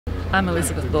I'm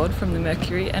Elizabeth Lord from the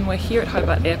Mercury, and we're here at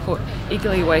Hobart Airport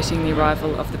eagerly awaiting the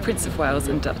arrival of the Prince of Wales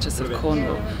and Duchess of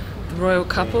Cornwall. The royal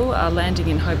couple are landing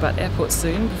in Hobart Airport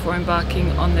soon before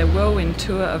embarking on their whirlwind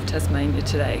tour of Tasmania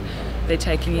today. They're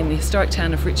taking in the historic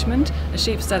town of Richmond, a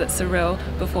sheep stud at Sorell,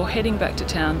 before heading back to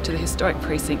town to the historic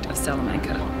precinct of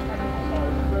Salamanca.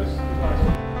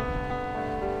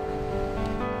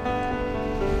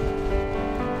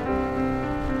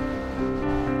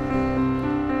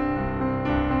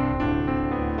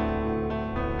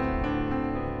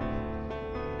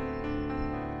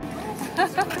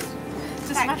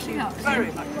 Just smashing up.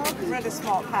 Very much. Really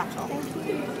smart hat on. Thank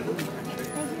you.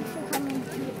 Thank you for coming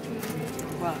to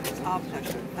it. Well, it's our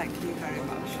pleasure. Thank you very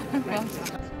much.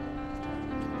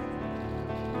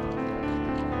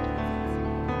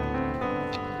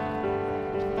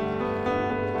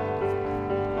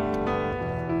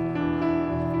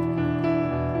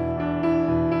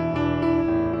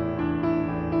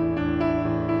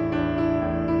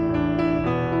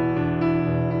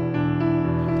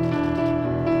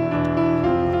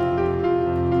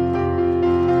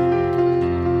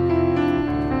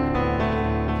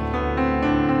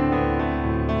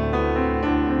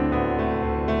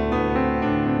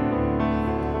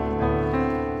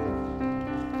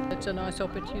 It's a nice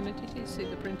opportunity to see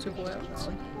the Prince of Wales.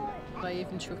 I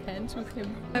even shook hands with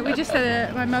him. We just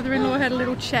had my mother-in-law had a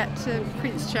little chat to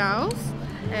Prince Charles.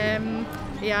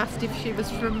 He asked if she was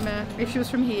from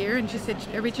here, and she said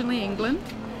originally England.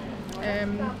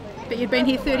 But you'd been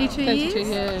here 32 years. 32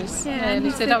 years. Yeah, and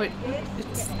he said, "Oh, it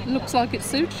looks like it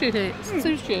suits you here. It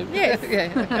suits you." Yes.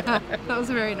 Yeah. That was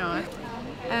very nice.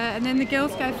 And then the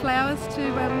girls gave flowers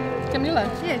to Camilla.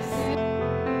 Yes.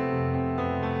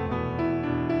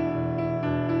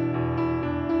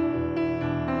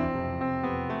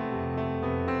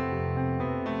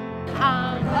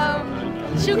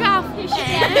 Shook our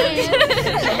hand.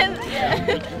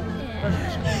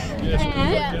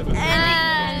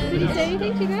 Did he say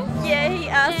anything to you guys? Yeah, he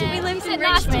asked if he lives in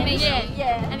Nice to Richmond. meet you.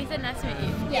 Yeah. And he said nice to meet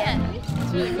you. Yeah.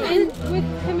 And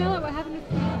with Camilla, what happened with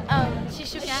Camilla? She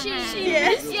shook our hand.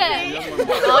 Yes. Yeah.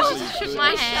 Oh, she shook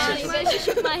my hand. She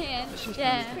shook my hand.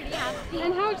 Yeah. Pretty happy.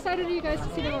 And how excited are you guys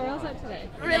to see the royals out today?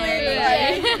 Really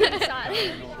excited.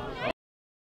 excited.